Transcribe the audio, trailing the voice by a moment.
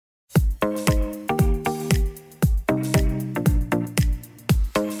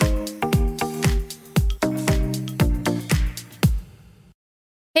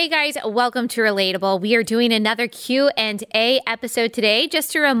Hey guys, welcome to Relatable. We are doing another Q&A episode today.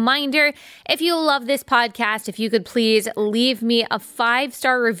 Just a reminder, if you love this podcast, if you could please leave me a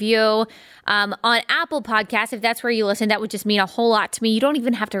 5-star review on Apple Podcasts. If that's where you listen, that would just mean a whole lot to me. You don't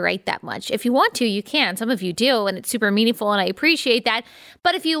even have to write that much. If you want to, you can. Some of you do, and it's super meaningful, and I appreciate that.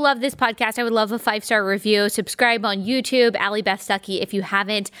 But if you love this podcast, I would love a 5-star review. Subscribe on YouTube, Allie Beth Stuckey, if you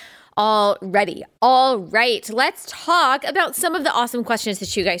haven't already. All right, let's talk about some of the awesome questions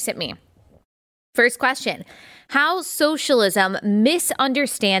that you guys sent me. First question, how socialism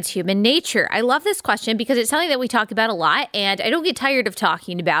misunderstands human nature. I love this question because it's something that we talk about a lot, and I don't get tired of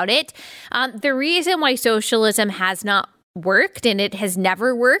talking about it. The reason why socialism has not worked, and it has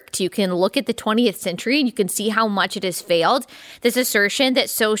never worked. You can look at the 20th century and you can see how much it has failed. This assertion that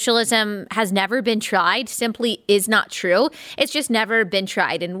socialism has never been tried simply is not true. It's just never been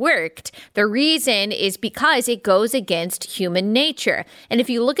tried and worked. The reason is because it goes against human nature. And if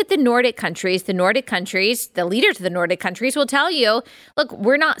you look at the Nordic countries, the leaders of the Nordic countries will tell you, look,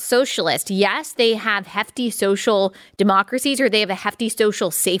 we're not socialist. Yes, they have hefty social democracies, or they have a hefty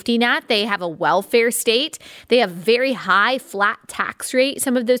social safety net. They have a welfare state. They have very high flat tax rate,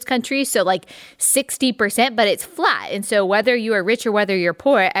 some of those countries, so like 60%, but it's flat. And so whether you are rich or whether you're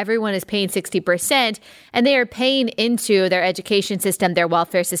poor, everyone is paying 60%, and they are paying into their education system, their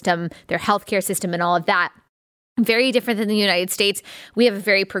welfare system, their healthcare system, and all of that. Very different than the United States. We have a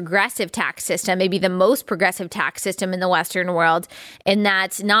very progressive tax system, maybe the most progressive tax system in the Western world, in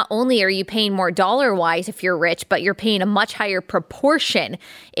that not only are you paying more dollar-wise if you're rich, but you're paying a much higher proportion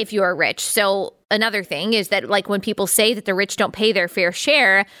if you are rich. So another thing is that, like, when people say that the rich don't pay their fair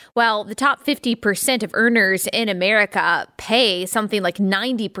share, well, the top 50% of earners in America pay something like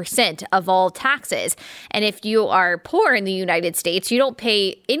 90% of all taxes. And if you are poor in the United States, you don't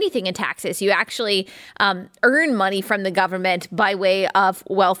pay anything in taxes. You actually earn money from the government by way of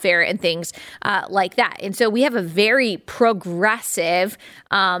welfare and things like that. And so we have a very progressive,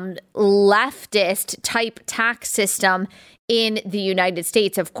 leftist type tax system in the United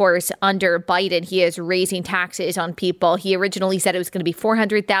States. Of course, under Biden, he is raising taxes on people. He originally said it was going to be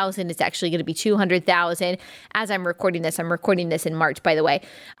 $400,000. It's actually going to be $200,000. As I'm recording this in March, by the way.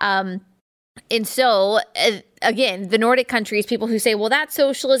 And so, again, the Nordic countries, people who say, well, that's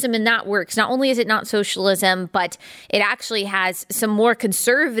socialism and that works. Not only is it not socialism, but it actually has some more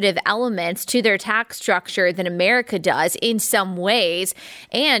conservative elements to their tax structure than America does in some ways.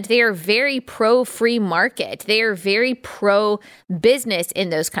 And they are very pro-free market. They are very pro-business in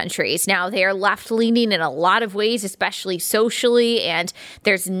those countries. Now, they are left-leaning in a lot of ways, especially socially. And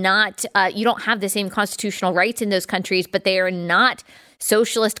there's not, you don't have the same constitutional rights in those countries, but they are not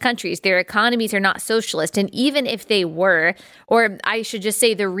socialist countries. Their economies are not socialist. And even if they were, or I should just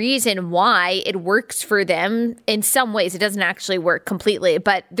say the reason why it works for them in some ways, it doesn't actually work completely,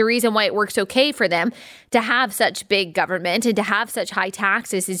 but the reason why it works okay for them to have such big government and to have such high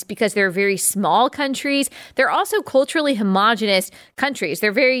taxes is because they're very small countries. They're also culturally homogenous countries.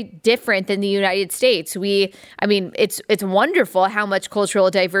 They're very different than the United States. It's wonderful how much cultural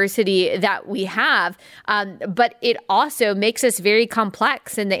diversity that we have, but it also makes us very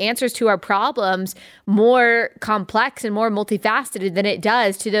complex, and the answers to our problems more complex and more multifaceted than it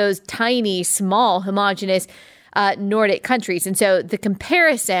does to those tiny, small, homogenous Nordic countries. And so the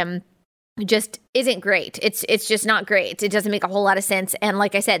comparison just isn't great. It's just not great. It doesn't make a whole lot of sense. And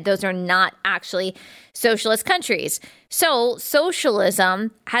like I said, those are not actually socialist countries. So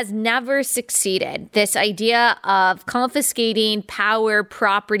socialism has never succeeded. This idea of confiscating power,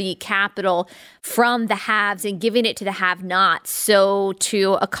 property, capital from the haves and giving it to the have-nots, so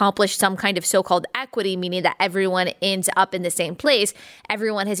to accomplish some kind of so-called equity, meaning that everyone ends up in the same place.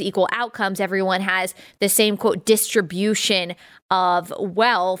 Everyone has equal outcomes. Everyone has the same, quote, distribution of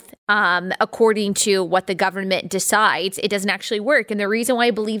wealth according to what the government decides. It doesn't actually work. And the reason why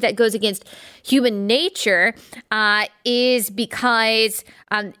I believe that goes against human nature is because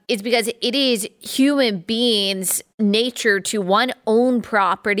it is human beings' nature to, one, own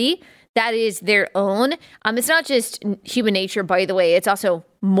property that is their own. It's not just human nature, by the way. It's also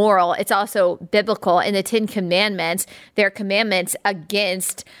moral. It's also biblical. In the 10 Commandments, there are commandments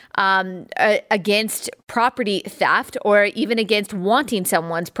against property theft, or even against wanting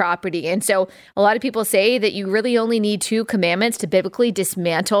someone's property. And so a lot of people say that you really only need 2 commandments to biblically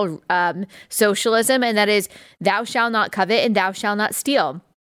dismantle socialism, and that is, thou shalt not covet and thou shalt not steal.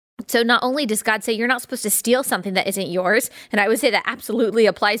 So not only does God say you're not supposed to steal something that isn't yours, and I would say that absolutely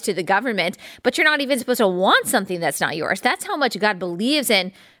applies to the government, but you're not even supposed to want something that's not yours. That's how much God believes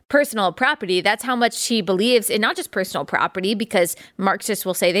in personal property. That's how much he believes in not just personal property, because Marxists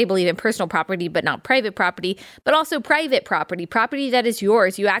will say they believe in personal property, but not private property, but also private property, property that is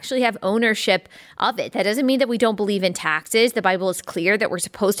yours. You actually have ownership of it. That doesn't mean that we don't believe in taxes. The Bible is clear that we're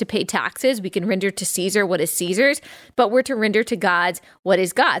supposed to pay taxes. We can render to Caesar what is Caesar's, but we're to render to God's what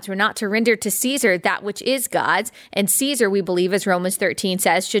is God's. We're not to render to Caesar that which is God's. And Caesar, we believe, as Romans 13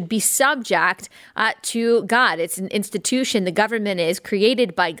 says, should be subject to God. It's an institution. The government is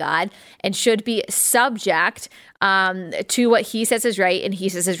created by God and should be subject to what he says is right and he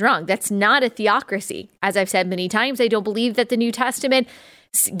says is wrong. That's not a theocracy. As I've said many times, I don't believe that the New Testament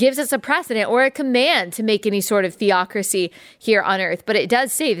gives us a precedent or a command to make any sort of theocracy here on earth. But it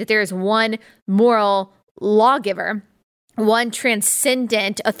does say that there is one moral lawgiver, one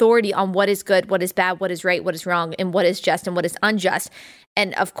transcendent authority on what is good, what is bad, what is right, what is wrong, and what is just and what is unjust.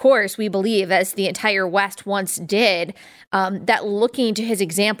 And of course, we believe, as the entire West once did, that looking to his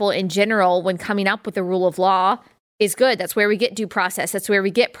example in general when coming up with the rule of law is good. That's where we get due process. That's where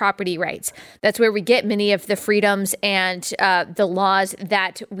we get property rights. That's where we get many of the freedoms and the laws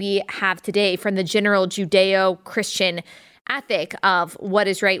that we have today from the general Judeo-Christian ethic of what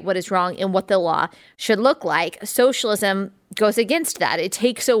is right, what is wrong, and what the law should look like. Socialism goes against that. It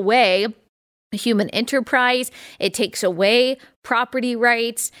takes away human enterprise, it takes away property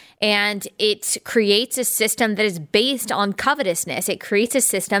rights, and it creates a system that is based on covetousness. It creates a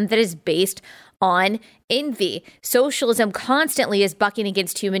system that is based on envy. Socialism constantly is bucking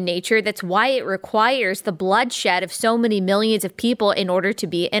against human nature. That's why it requires the bloodshed of so many millions of people in order to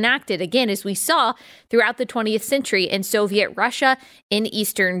be enacted. Again, as we saw throughout the 20th century in Soviet Russia, in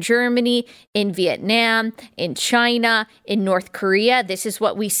Eastern Germany, in Vietnam, in China, in North Korea, this is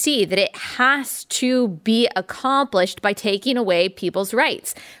what we see, that it has to be accomplished by taking away people's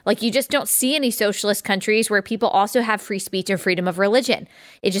rights. Like, you just don't see any socialist countries where people also have free speech and freedom of religion.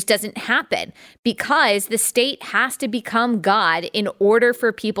 It just doesn't happen, because the state has to become God in order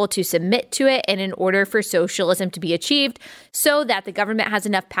for people to submit to it and in order for socialism to be achieved, so that the government has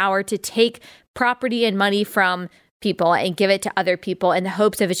enough power to take property and money from people and give it to other people in the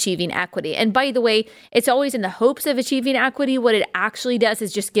hopes of achieving equity. And by the way, it's always in the hopes of achieving equity. What it actually does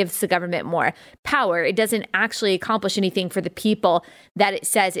is just gives the government more power. It doesn't actually accomplish anything for the people that it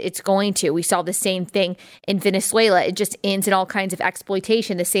says it's going to. We saw the same thing in Venezuela. It just ends in all kinds of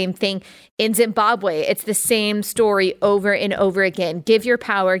exploitation. The same thing in Zimbabwe. It's the same story over and over again. Give your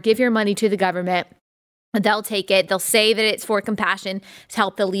power, give your money to the government. They'll take it. They'll say that it's for compassion to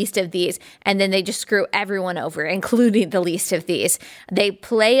help the least of these. And then they just screw everyone over, including the least of these. They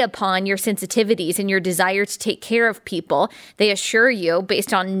play upon your sensitivities and your desire to take care of people. They assure you,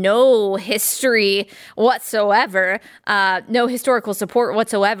 based on no history whatsoever, no historical support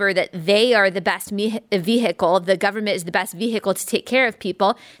whatsoever, that they are the best vehicle. The government is the best vehicle to take care of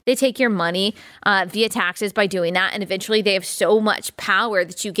people. They take your money via taxes by doing that. And eventually they have so much power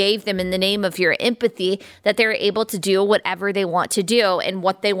that you gave them in the name of your empathy that they're able to do whatever they want to do, and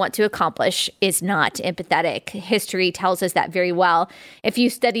what they want to accomplish is not empathetic. History tells us that very well. If you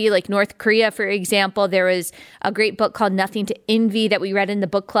study like North Korea, for example, there was a great book called Nothing to Envy that we read in the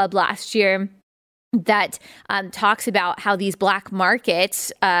book club last year that talks about how these black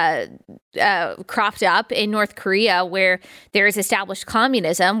markets cropped up in North Korea, where there is established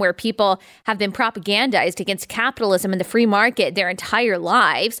communism, where people have been propagandized against capitalism and the free market their entire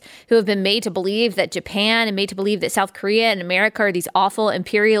lives, who have been made to believe that Japan and made to believe that South Korea and America are these awful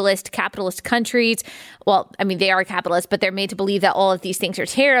imperialist capitalist countries. Well, I mean, they are capitalist, but they're made to believe that all of these things are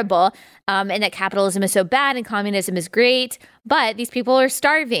terrible, and that capitalism is so bad and communism is great. But these people are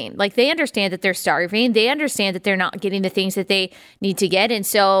starving. Like, they understand that they're starving. They understand that they're not getting the things that they need to get. And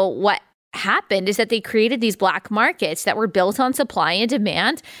so what happened is that they created these black markets that were built on supply and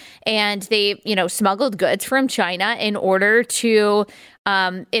demand, and they, smuggled goods from China in order to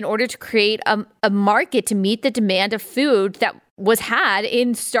create a market to meet the demand of food that was had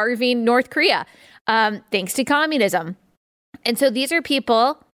in starving North Korea, thanks to communism. And so these are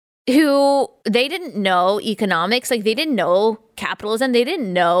people who, they didn't know economics, like they didn't know capitalism, they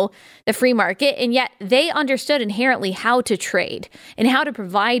didn't know the free market, and yet they understood inherently how to trade and how to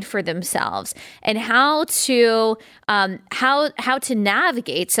provide for themselves and how to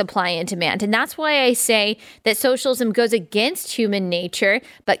navigate supply and demand. And that's why I say that socialism goes against human nature,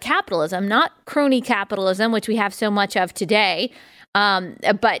 but capitalism, not crony capitalism, which we have so much of today,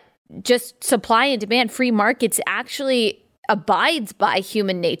 but just supply and demand, free markets actually abides by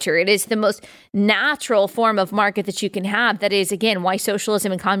human nature. It is the most natural form of market that you can have. That is, again, why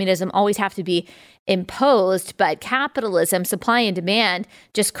socialism and communism always have to be imposed. But capitalism, supply and demand,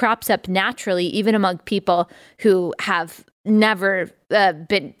 just crops up naturally, even among people who have never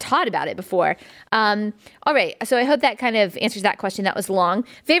been taught about it before. All right. So I hope that kind of answers that question. That was long.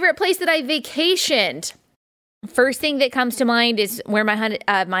 Favorite place that I vacationed? First thing that comes to mind is where my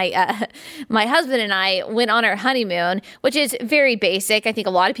husband and I went on our honeymoon, which is very basic. I think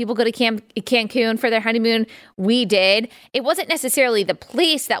a lot of people go to Cancun for their honeymoon. We did. It wasn't necessarily the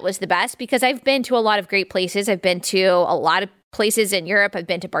place that was the best, because I've been to a lot of great places. I've been to a lot of places in Europe. I've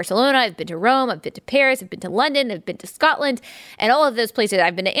been to Barcelona, I've been to Rome, I've been to Paris, I've been to London, I've been to Scotland, and all of those places.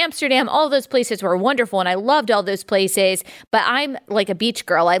 I've been to Amsterdam. All of those places were wonderful, and I loved all those places. But I'm like a beach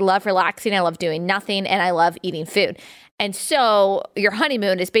girl. I love relaxing, I love doing nothing, and I love eating food. And so your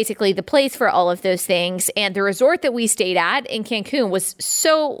honeymoon is basically the place for all of those things. And the resort that we stayed at in Cancun was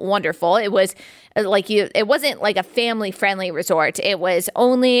so wonderful. It was it wasn't like a family-friendly resort. It was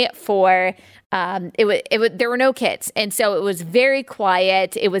only for there were no kids. And so it was very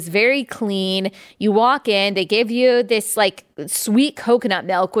quiet. It was very clean. You walk in, they give you this like sweet coconut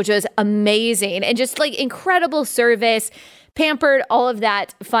milk, which was amazing, and just like incredible service, pampered, all of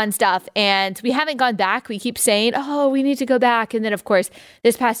that fun stuff. And we haven't gone back. We keep saying, oh, we need to go back. And then of course,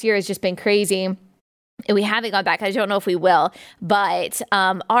 this past year has just been crazy. And we haven't gone back. I don't know if we will, but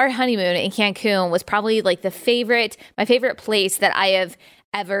our honeymoon in Cancun was probably like my favorite place that I have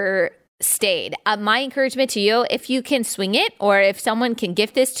ever stayed. My encouragement to you, if you can swing it, or if someone can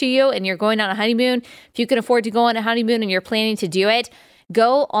gift this to you and you're going on a honeymoon, if you can afford to go on a honeymoon and you're planning to do it,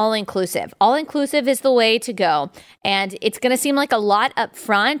 go all inclusive. All inclusive is the way to go. And it's going to seem like a lot up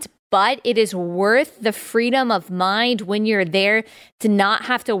front, but it is worth the freedom of mind when you're there to not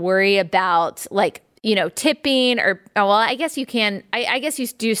have to worry about tipping I guess you can, I guess you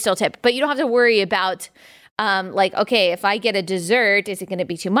do still tip, but you don't have to worry about okay, if I get a dessert, is it going to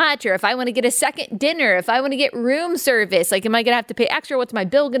be too much? Or if I want to get a second dinner, if I want to get room service, am I going to have to pay extra? What's my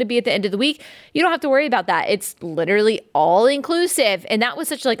bill going to be at the end of the week? You don't have to worry about that. It's literally all inclusive. And that was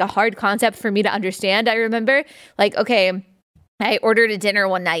such a hard concept for me to understand. I remember okay, I ordered a dinner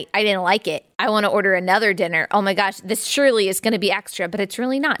one night. I didn't like it. I want to order another dinner. Oh my gosh, this surely is going to be extra, but it's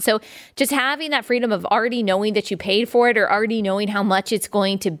really not. So just having that freedom of already knowing that you paid for it, or already knowing how much it's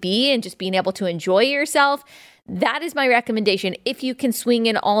going to be, and just being able to enjoy yourself, that is my recommendation. If you can swing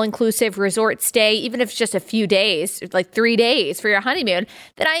an all-inclusive resort stay, even if it's just a few days, like 3 days for your honeymoon,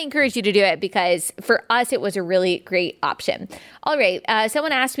 then I encourage you to do it, because for us, it was a really great option. All right.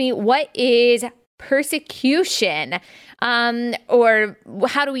 Someone asked me, what is persecution? Or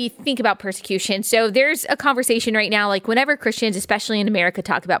how do we think about persecution? So there's a conversation right now, whenever Christians, especially in America,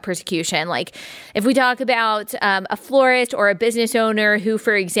 talk about persecution, if we talk about a florist or a business owner who,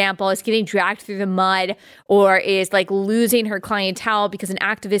 for example, is getting dragged through the mud, or is losing her clientele because an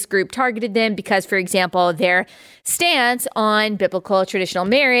activist group targeted them because, for example, their stance on biblical traditional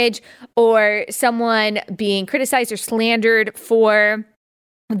marriage, or someone being criticized or slandered for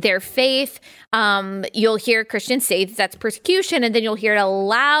their faith, you'll hear Christians say that's persecution, and then you'll hear a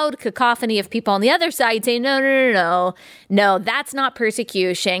loud cacophony of people on the other side saying, no, that's not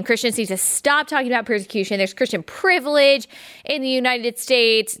persecution. Christians need to stop talking about persecution. There's Christian privilege in the United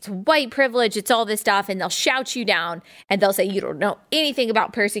States. It's white privilege. It's all this stuff, and they'll shout you down, and they'll say you don't know anything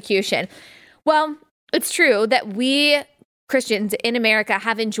about persecution. Well, it's true that we Christians in America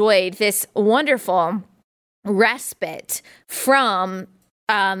have enjoyed this wonderful respite from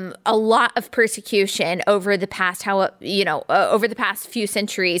a lot of persecution over the past, over the past few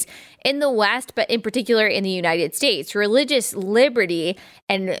centuries in the West, but in particular in the United States. Religious liberty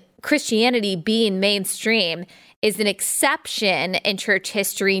and Christianity being mainstream is an exception in church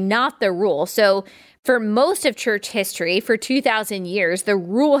history, not the rule. So for most of church history, for 2,000 years, the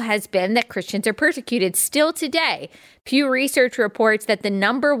rule has been that Christians are persecuted. Still today, Pew Research reports that the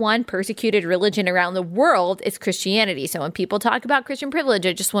number one persecuted religion around the world is Christianity. So when people talk about Christian privilege,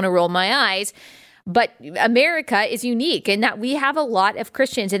 I just want to roll my eyes. But America is unique in that we have a lot of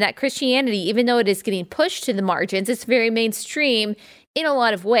Christians, and that Christianity, even though it is getting pushed to the margins, it's very mainstream in a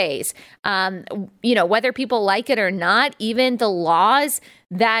lot of ways. Whether people like it or not, even the laws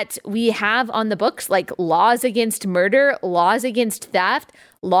that we have on the books, like laws against murder, laws against theft,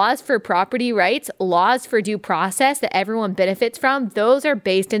 laws for property rights, laws for due process that everyone benefits from, those are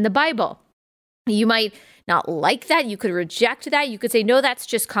based in the Bible. You might not like that. You could reject that. You could say, no, that's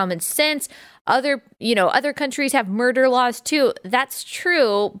just common sense. Other countries have murder laws too. That's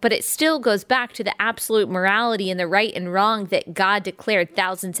true, but it still goes back to the absolute morality and the right and wrong that God declared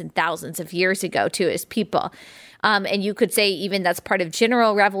thousands and thousands of years ago to his people. And you could say even that's part of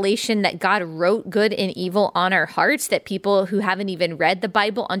general revelation, that God wrote good and evil on our hearts, that people who haven't even read the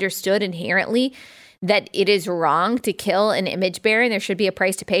Bible understood inherently that it is wrong to kill an image bearer and there should be a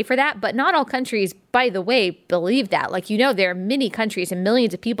price to pay for that. But not all countries by the way, believe that. Like, there are many countries and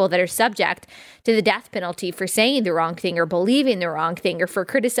millions of people that are subject to the death penalty for saying the wrong thing or believing the wrong thing or for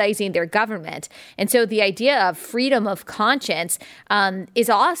criticizing their government. And so the idea of freedom of conscience is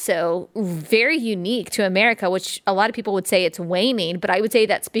also very unique to America, which a lot of people would say it's waning, but I would say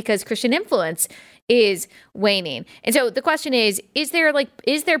that's because Christian influence is waning. And so the question is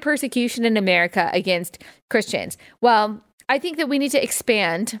there persecution in America against Christians? Well, I think that we need to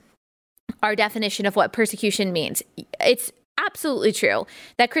expand our definition of what persecution means. It's absolutely true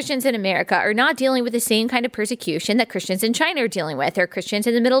that Christians in America are not dealing with the same kind of persecution that Christians in China are dealing with, or Christians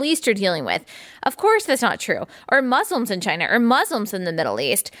in the Middle East are dealing with. Of course, that's not true. Or Muslims in China, or Muslims in the Middle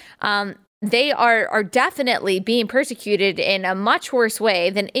East. They are definitely being persecuted in a much worse way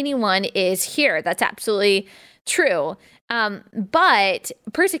than anyone is here. That's absolutely true. But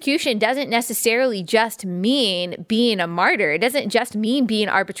persecution doesn't necessarily just mean being a martyr. It doesn't just mean being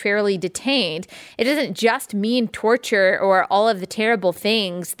arbitrarily detained. It doesn't just mean torture or all of the terrible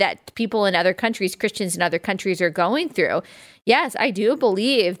things that people in other countries, Christians in other countries, are going through. Yes, I do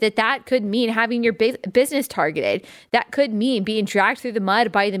believe that could mean having your business targeted. That could mean being dragged through the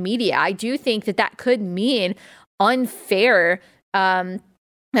mud by the media. I do think that could mean unfair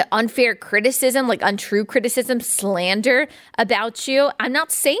criticism, like untrue criticism, slander about you. I'm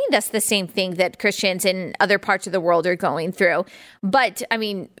not saying that's the same thing that Christians in other parts of the world are going through. But I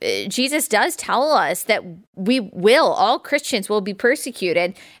mean, Jesus does tell us that all Christians will be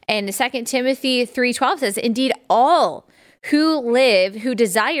persecuted. And 2 Timothy 3:12 says, indeed, all who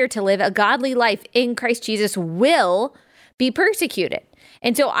desire to live a godly life in Christ Jesus will be persecuted.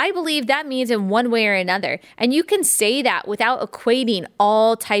 And so I believe that means in one way or another. And you can say that without equating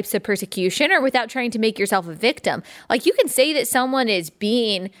all types of persecution or without trying to make yourself a victim. Like, you can say that someone is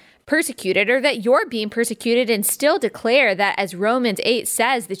being persecuted or that you're being persecuted and still declare that, as Romans 8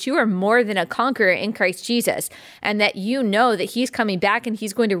 says, that you are more than a conqueror in Christ Jesus, and that you know that he's coming back and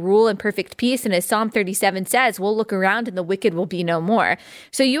he's going to rule in perfect peace. And as Psalm 37 says, we'll look around and the wicked will be no more.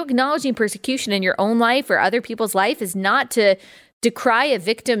 So you acknowledging persecution in your own life or other people's life is not to decry a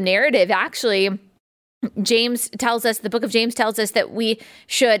victim narrative. Actually, the book of James tells us that we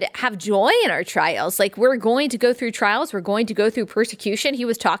should have joy in our trials. Like, we're going to go through trials. We're going to go through persecution. He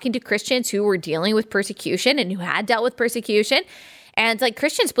was talking to Christians who were dealing with persecution and who had dealt with persecution. And like,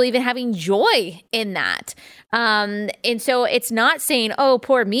 Christians believe in having joy in that. And so it's not saying, oh,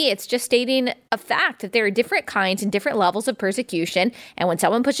 poor me. It's just stating a fact that there are different kinds and different levels of persecution. And when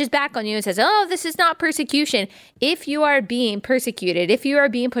someone pushes back on you and says, oh, this is not persecution, if you are being persecuted, if you are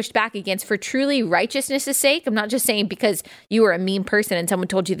being pushed back against for truly righteousness' sake, I'm not just saying because you were a mean person and someone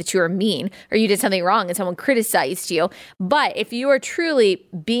told you that you were mean or you did something wrong and someone criticized you. But if you are truly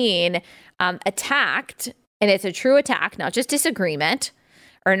being attacked, and it's a true attack, not just disagreement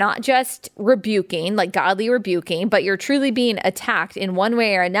or not just rebuking, like godly rebuking, but you're truly being attacked in one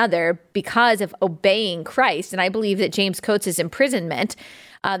way or another because of obeying Christ. And I believe that James Coates' imprisonment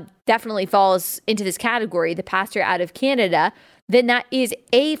definitely falls into this category, the pastor out of Canada, then that is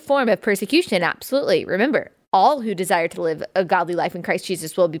a form of persecution. Absolutely. Remember, all who desire to live a godly life in Christ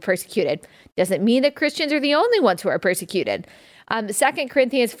Jesus will be persecuted. Doesn't mean that Christians are the only ones who are persecuted. 2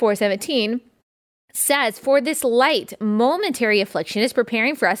 Corinthians 4:17 says, for this light momentary affliction is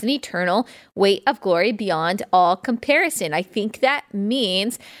preparing for us an eternal weight of glory beyond all comparison. I think that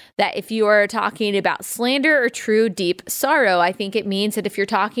means that if you are talking about slander or true deep sorrow, I think it means that if you're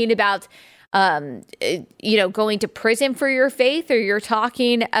talking about going to prison for your faith, or you're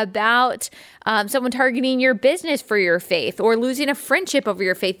talking about someone targeting your business for your faith, or losing a friendship over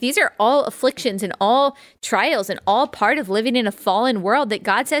your faith. These are all afflictions and all trials and all part of living in a fallen world that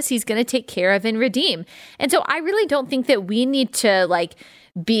God says he's going to take care of and redeem. And so I really don't think that we need to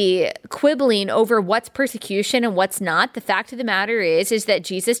be quibbling over what's persecution and what's not. The fact of the matter is that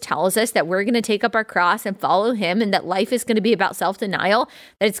Jesus tells us that we're going to take up our cross and follow him, and that life is going to be about self-denial,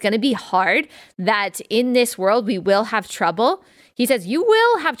 that it's going to be hard, that in this world we will have trouble. He says you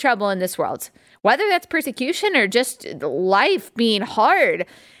will have trouble in this world, whether that's persecution or just life being hard.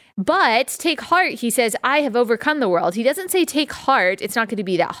 But take heart, he says, I have overcome the world. He doesn't say take heart, it's not going to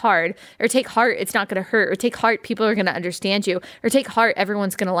be that hard, or take heart, it's not going to hurt, or take heart, people are going to understand you, or take heart,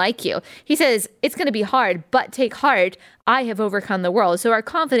 everyone's going to like you. He says it's going to be hard, but take heart, I have overcome the world. So our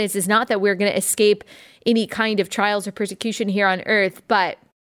confidence is not that we're going to escape any kind of trials or persecution here on earth, but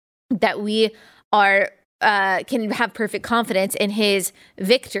that we can have perfect confidence in his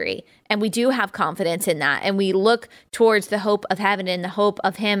victory. And we do have confidence in that. And we look towards the hope of heaven and the hope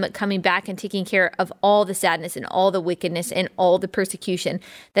of him coming back and taking care of all the sadness and all the wickedness and all the persecution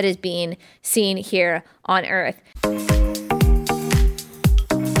that is being seen here on earth.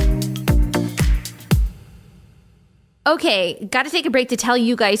 Okay, got to take a break to tell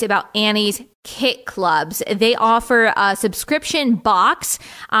you guys about Annie's Kit Clubs. They offer a subscription box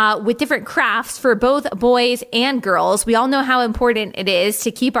with different crafts for both boys and girls. We all know how important it is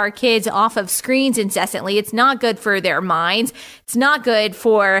to keep our kids off of screens incessantly. It's not good for their minds. It's not good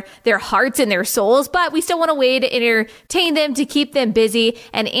for their hearts and their souls, but we still want a way to entertain them, to keep them busy.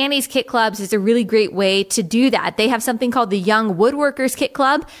 And Annie's Kit Clubs is a really great way to do that. They have something called the Young Woodworkers Kit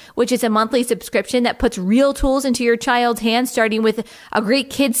Club, which is a monthly subscription that puts real tools into your child's hands, starting with a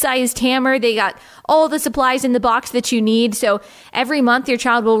great kid-sized hammer. They got all the supplies in the box that you need. So every month your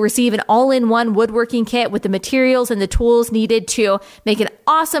child will receive an all-in-one woodworking kit with the materials and the tools needed to make an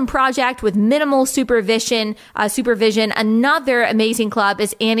awesome project with minimal supervision. Another amazing club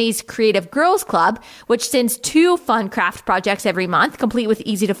is Annie's Creative Girls Club, which sends 2 fun craft projects every month, complete with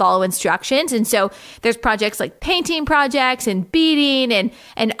easy to follow instructions. And so there's projects like painting projects and beading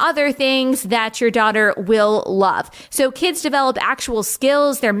and other things that your daughter will love. So kids develop actual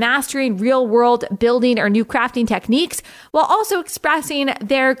skills. They're mastering real world building or new crafting techniques while also expressing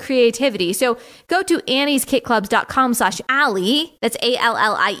their creativity. So go to annieskitclubs.com/Allie, that's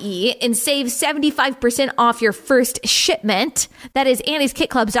ALLIE, and save 75% off your first shipment. That is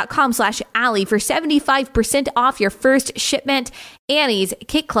annieskitclubs.com/Allie for 75% off your first shipment.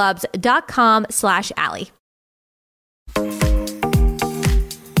 annieskitclubs.com/Allie.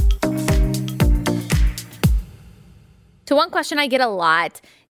 So one question I get a lot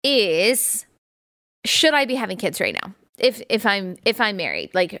is, should I be having kids right now? If I'm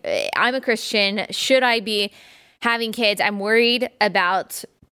married, like I'm a Christian, should I be having kids? I'm worried about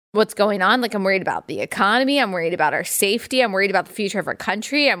what's going on. Like I'm worried about the economy. I'm worried about our safety. I'm worried about the future of our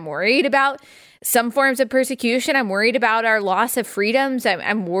country. I'm worried about some forms of persecution. I'm worried about our loss of freedoms.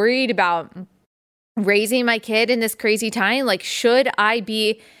 I'm worried about raising my kid in this crazy time. Like, should I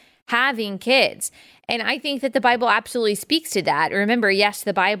be having kids? And I think that the Bible absolutely speaks to that. Remember, yes,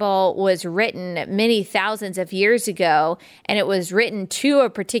 the Bible was written many thousands of years ago, and it was written to a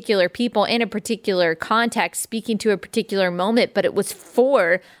particular people in a particular context, speaking to a particular moment, but it was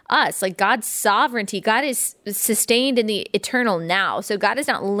for us. Like God's sovereignty, God is sustained in the eternal now. So God is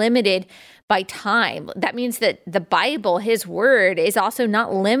not limited by time. That means that the Bible, his word, is also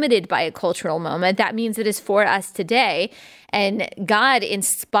not limited by a cultural moment. That means it is for us today. And God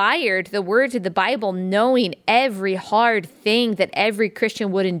inspired the words of the Bible, knowing every hard thing that every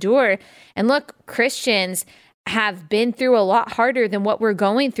Christian would endure. And look, Christians have been through a lot harder than what we're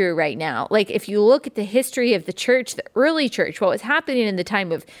going through right now. Like if you look at the history of the church, the early church, what was happening in the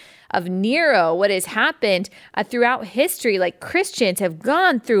time of Nero, what has happened throughout history, like Christians have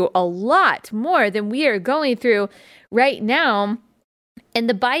gone through a lot more than we are going through right now. And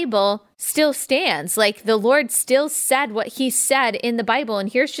the Bible still stands. Like the Lord still said what he said in the Bible.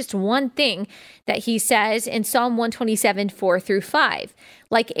 And here's just one thing that he says in Psalm 127, 4-5.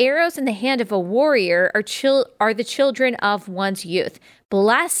 Like arrows in the hand of a warrior are the children of one's youth.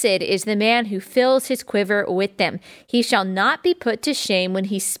 Blessed is the man who fills his quiver with them. He shall not be put to shame when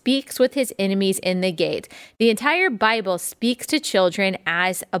he speaks with his enemies in the gate. The entire Bible speaks to children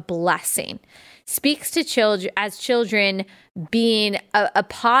as a blessing. Speaks to children as children being a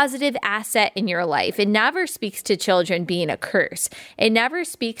positive asset in your life. It never speaks to children being a curse. It never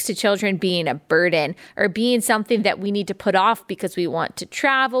speaks to children being a burden or being something that we need to put off because we want to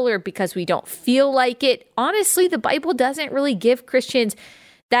travel or because we don't feel like it. Honestly, the Bible doesn't really give Christians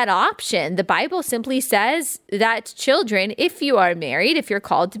that option. The Bible simply says that children, if you are married, if you're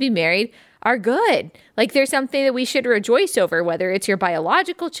called to be married, are good. Like there's something that we should rejoice over, whether it's your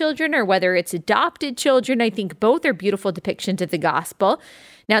biological children or whether it's adopted children. I think both are beautiful depictions of the gospel.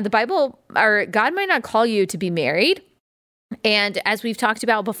 Now, the Bible or God might not call you to be married. And as we've talked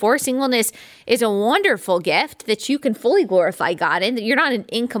about before, singleness is a wonderful gift that you can fully glorify God in, that you're not an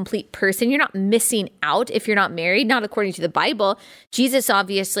incomplete person. You're not missing out if you're not married, not according to the Bible. Jesus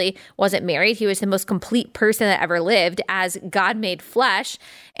obviously wasn't married. He was the most complete person that ever lived as God made flesh.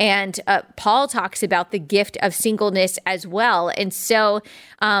 And Paul talks about the gift of singleness as well. And so,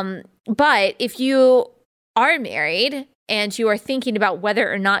 but if you are married and you are thinking about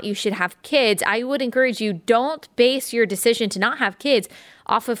whether or not you should have kids, I would encourage you, don't base your decision to not have kids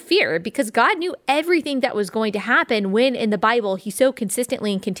off of fear, because God knew everything that was going to happen when in the Bible, he so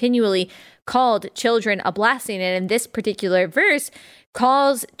consistently and continually called children a blessing. And in this particular verse,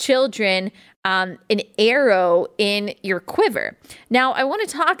 calls children an arrow in your quiver. Now, I want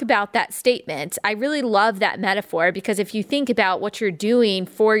to talk about that statement. I really love that metaphor because if you think about what you're doing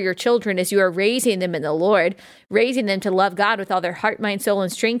for your children as you are raising them in the Lord, raising them to love God with all their heart, mind, soul,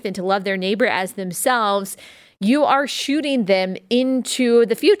 and strength, and to love their neighbor as themselves, you are shooting them into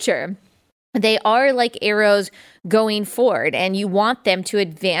the future. they are like arrows going forward, and you want them to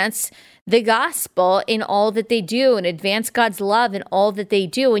advance the gospel in all that they do and advance God's love in all that they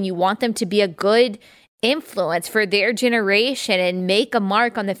do. And you want them to be a good influence for their generation and make a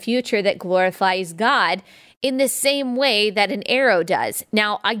mark on the future that glorifies God in the same way that an arrow does.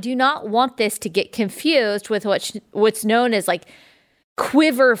 Now, I do not want this to get confused with what's known as like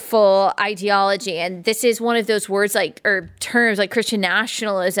quiverful ideology. And this is one of those words or terms like Christian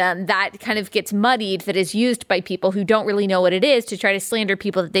nationalism that kind of gets muddied, that is used by people who don't really know what it is to try to slander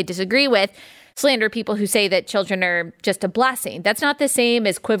people that they disagree with, slander people who say that children are just a blessing. That's not the same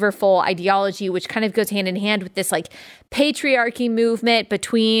as quiverful ideology, which kind of goes hand in hand with this like patriarchy movement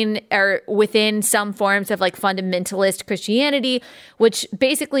between or within some forms of like fundamentalist Christianity, which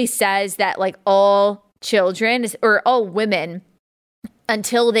basically says that like all children or all women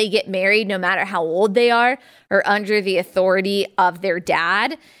until they get married, no matter how old they are under the authority of their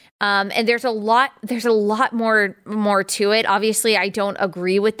dad. And there's a lot more to it. Obviously, I don't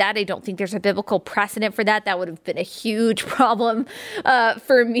agree with that. I don't think there's a biblical precedent for that. That would have been a huge problem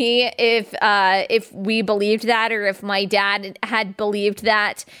for me if we believed that, or if my dad had believed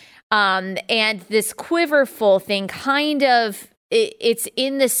that. And this quiverful thing kind of, it's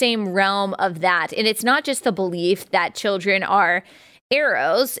in the same realm of that. And it's not just the belief that children are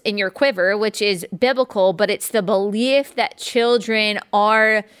arrows in your quiver, which is biblical, but it's the belief that children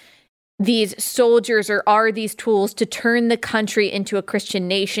are these soldiers or are these tools to turn the country into a Christian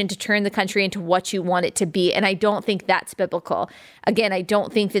nation, to turn the country into what you want it to be. And I don't think that's biblical. Again, I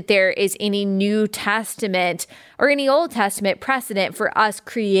don't think that there is any New Testament or any Old Testament precedent for us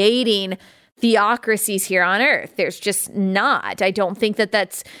creating theocracies here on earth. There's just not. I don't think that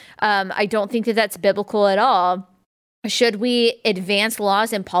that's biblical at all. Should we advance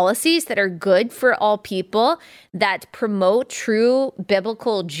laws and policies that are good for all people, that promote true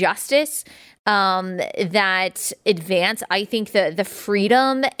biblical justice, that advance, I think, the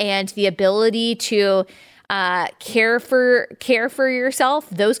freedom and the ability to care for yourself,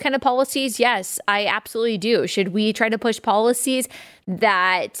 those kind of policies? Yes, I absolutely do. Should we try to push policies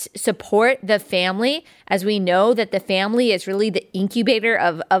that support the family, as we know that the family is really the incubator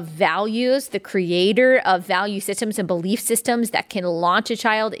of values, the creator of value systems and belief systems that can launch a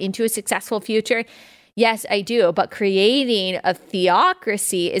child into a successful future? Yes, I do. But creating a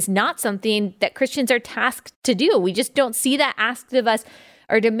theocracy is not something that Christians are tasked to do. We just don't see that asked of us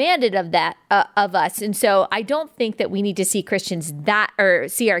or demanded of that of us. And so I don't think that we need to see Christians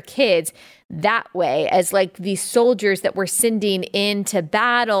see our kids that way, as like these soldiers that we're sending into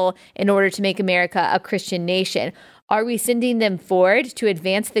battle in order to make America a Christian nation. Are we sending them forward to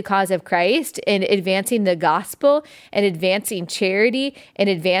advance the cause of Christ and advancing the gospel and advancing charity and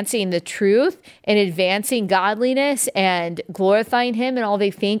advancing the truth and advancing godliness and glorifying Him in all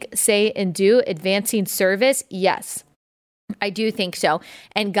they think, say, and do, advancing service? Yes. I do think so.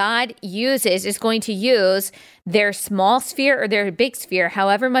 And God is going to use their small sphere or their big sphere,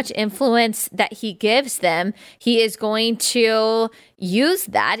 however much influence that He gives them, He is going to use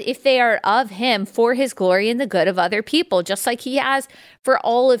that, if they are of Him, for His glory and the good of other people, just like He has for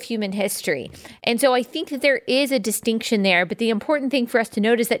all of human history. And so I think that there is a distinction there, but the important thing for us to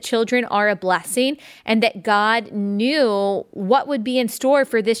note is that children are a blessing, and that God knew what would be in store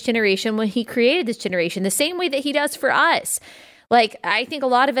for this generation when He created this generation, the same way that He does for us. Like, I think a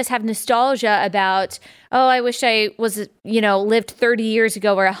lot of us have nostalgia about, oh, I wish I was, lived 30 years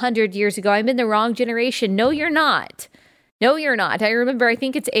ago or 100 years ago. I'm in the wrong generation. No, you're not. No, you're not. I remember, I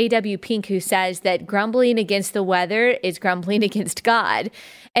think it's A.W. Pink who says that grumbling against the weather is grumbling against God.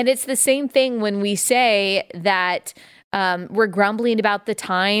 And it's the same thing when we say that we're grumbling about the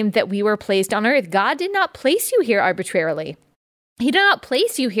time that we were placed on earth. God did not place you here arbitrarily. He did not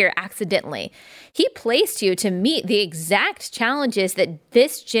place you here accidentally. He placed you to meet the exact challenges that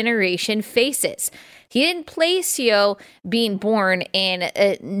this generation faces. He didn't place you being born in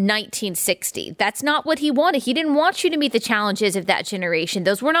 1960. That's not what He wanted. He didn't want you to meet the challenges of that generation.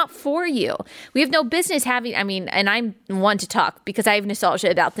 Those were not for you. We have no business having, and I'm one to talk because I have nostalgia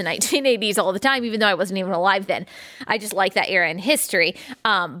about the 1980s all the time, even though I wasn't even alive then. I just like that era in history.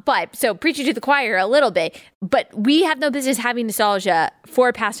 So preaching to the choir a little bit, but we have no business having nostalgia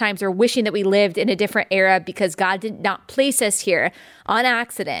for past times or wishing that we lived in a different era, because God did not place us here on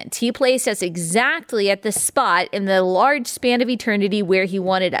accident. He placed us exactly at the spot in the large span of eternity where He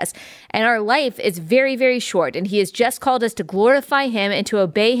wanted us. And our life is very, very short, and He has just called us to glorify Him and to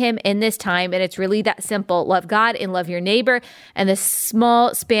obey Him in this time. And it's really that simple. Love God and love your neighbor, and the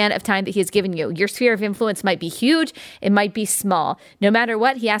small span of time that He has given you. Your sphere of influence might be huge. It might be small. No matter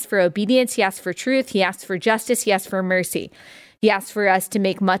what, He asks for obedience. He asks for truth. He asks for justice. He asks for mercy. He asks for us to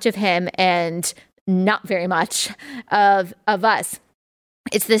make much of him and not very much of us.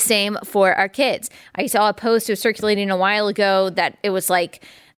 It's the same for our kids. I saw a post that was circulating a while ago that it was like,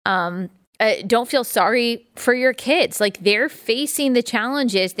 don't feel sorry for your kids. Like, they're facing the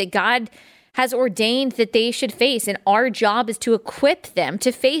challenges that God has ordained that they should face. And our job is to equip them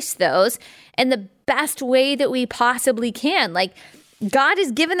to face those in the best way that we possibly can. Like, God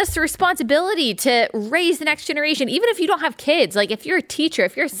has given us the responsibility to raise the next generation, even if you don't have kids. Like, if you're a teacher,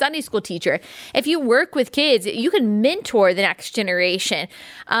 if you're a Sunday school teacher, if you work with kids, you can mentor the next generation.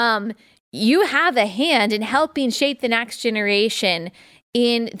 You have a hand in helping shape the next generation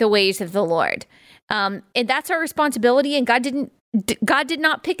in the ways of the Lord. And that's our responsibility. And God did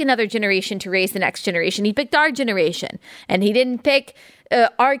not pick another generation to raise the next generation. He picked our generation, and he didn't pick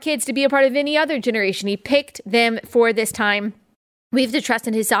our kids to be a part of any other generation. He picked them for this time. We have to trust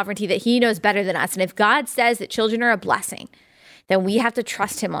in his sovereignty that he knows better than us. And if God says that children are a blessing, then we have to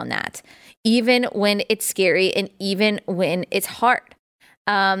trust him on that, even when it's scary and even when it's hard.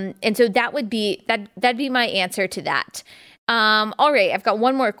 And so that'd be my answer to that. All right, I've got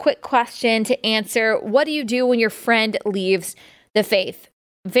one more quick question to answer. What do you do when your friend leaves the faith?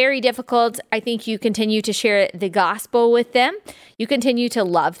 Very difficult. I think you continue to share the gospel with them. You continue to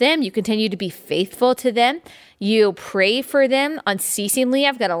love them. You continue to be faithful to them. You pray for them unceasingly.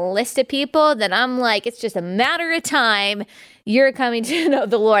 I've got a list of people that I'm like, it's just a matter of time. You're coming to know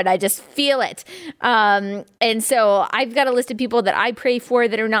the Lord. I just feel it. And so I've got a list of people that I pray for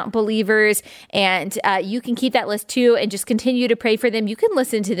that are not believers. And you can keep that list too and just continue to pray for them. You can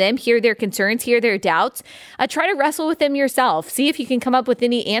listen to them, hear their concerns, hear their doubts. Try to wrestle with them yourself. See if you can come up with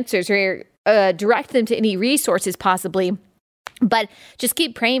any answers or direct them to any resources possibly. But just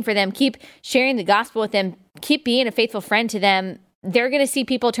keep praying for them. Keep sharing the gospel with them. Keep being a faithful friend to them. They're going to see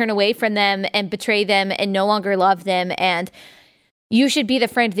people turn away from them and betray them and no longer love them. And you should be the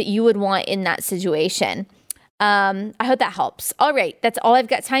friend that you would want in that situation. I hope that helps. All right. That's all I've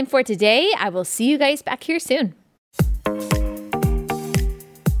got time for today. I will see you guys back here soon.